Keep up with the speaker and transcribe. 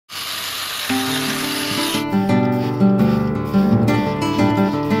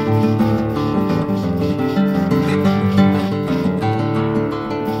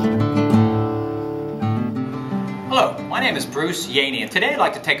Hello, my name is Bruce Yeany, and today I'd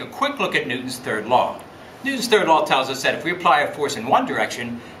like to take a quick look at Newton's third law. Newton's third law tells us that if we apply a force in one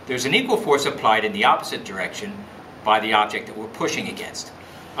direction, there's an equal force applied in the opposite direction by the object that we're pushing against.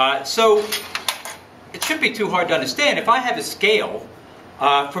 So it shouldn't be too hard to understand. If I have a scale,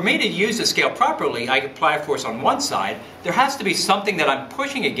 for me to use the scale properly, I apply a force on one side. There has to be something that I'm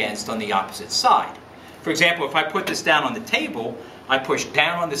pushing against on the opposite side. For example, if I put this down on the table, I push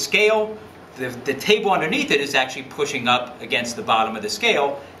down on the scale. The table underneath it is actually pushing up against the bottom of the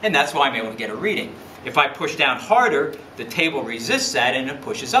scale, and that's why I'm able to get a reading. If I push down harder, the table resists that and it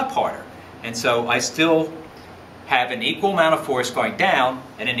pushes up harder. And so I still have an equal amount of force going down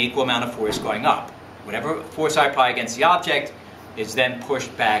and an equal amount of force going up. Whatever force I apply against the object is then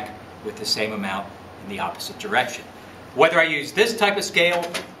pushed back with the same amount in the opposite direction. Whether I use this type of scale,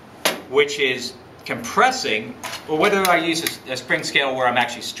 which is compressing, or whether I use a spring scale where I'm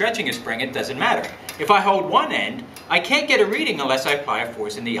actually stretching a spring, it doesn't matter. If I hold one end, I can't get a reading unless I apply a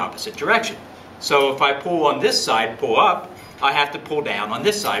force in the opposite direction. So if I pull on this side, pull up, I have to pull down on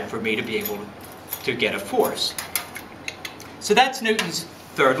this side for me to be able to get a force. So that's Newton's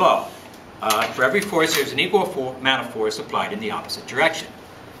third law. For every force, there's an equal amount of force applied in the opposite direction.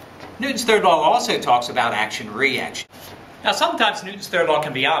 Newton's third law also talks about action-reaction. Now sometimes Newton's third law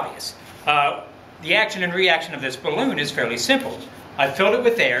can be obvious. The action and reaction of this balloon is fairly simple. I've filled it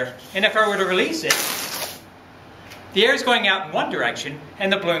with air, and if I were to release it, the air is going out in one direction,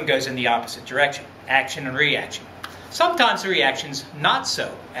 and the balloon goes in the opposite direction. Action and reaction. Sometimes the reaction's not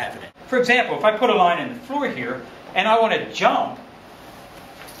so evident. For example, if I put a line in the floor here, and I want to jump,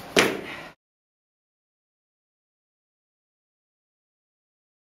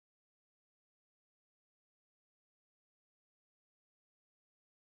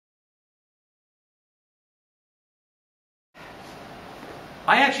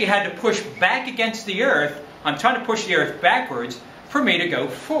 I actually had to push back against the earth. I'm trying to push the earth backwards for me to go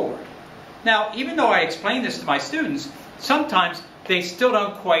forward. Now, even though I explain this to my students, sometimes they still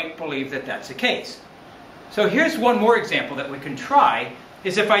don't quite believe that that's the case. So here's one more example that we can try,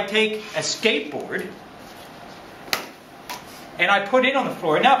 is if I take a skateboard and I put it on the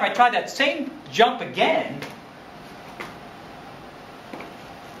floor. Now if I try that same jump again,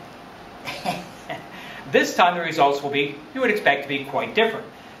 this time the results will be, you would expect to be quite different.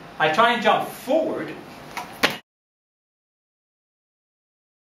 I try and jump forward,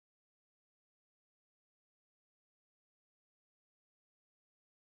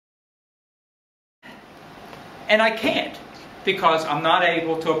 and I can't, because I'm not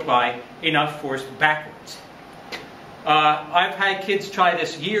able to apply enough force backwards. I've had kids try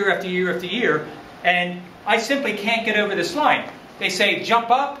this year after year after year, and I simply can't get over this line. They say jump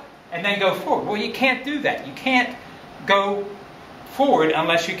up and then go forward. Well, you can't do that. You can't go forward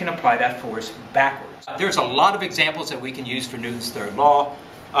unless you can apply that force backwards. There's a lot of examples that we can use for Newton's third law.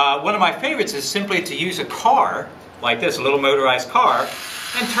 One of my favorites is simply to use a car, like this, a little motorized car,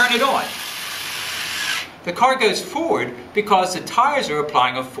 and turn it on. The car goes forward because the tires are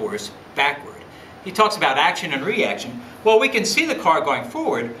applying a force backward. He talks about action and reaction. Well, we can see the car going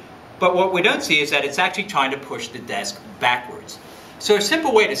forward, but what we don't see is that it's actually trying to push the desk backwards. So a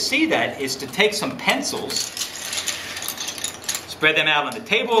simple way to see that is to take some pencils, spread them out on the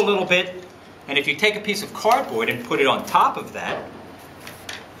table a little bit, and if you take a piece of cardboard and put it on top of that,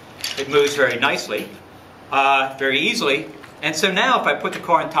 it moves very nicely, very easily. And so now if I put the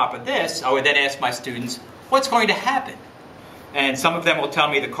car on top of this, I would then ask my students, what's going to happen? And some of them will tell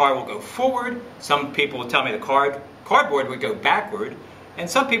me the car will go forward, some people will tell me the cardboard would go backward, and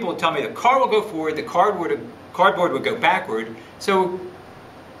some people will tell me the car will go forward, the cardboard would go backward. So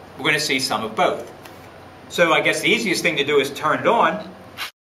we're going to see some of both. So I guess the easiest thing to do is turn it on.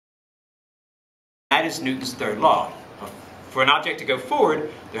 That is Newton's third law. For an object to go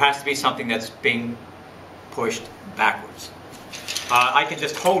forward, there has to be something that's being pushed backwards. I can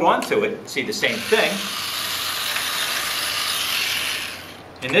just hold on to it, see the same thing.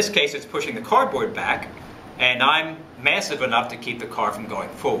 In this case, it's pushing the cardboard back, and I'm massive enough to keep the car from going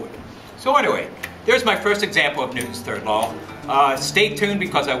forward. So anyway, there's my first example of Newton's third law. Stay tuned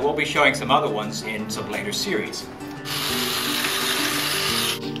because I will be showing some other ones in some later series.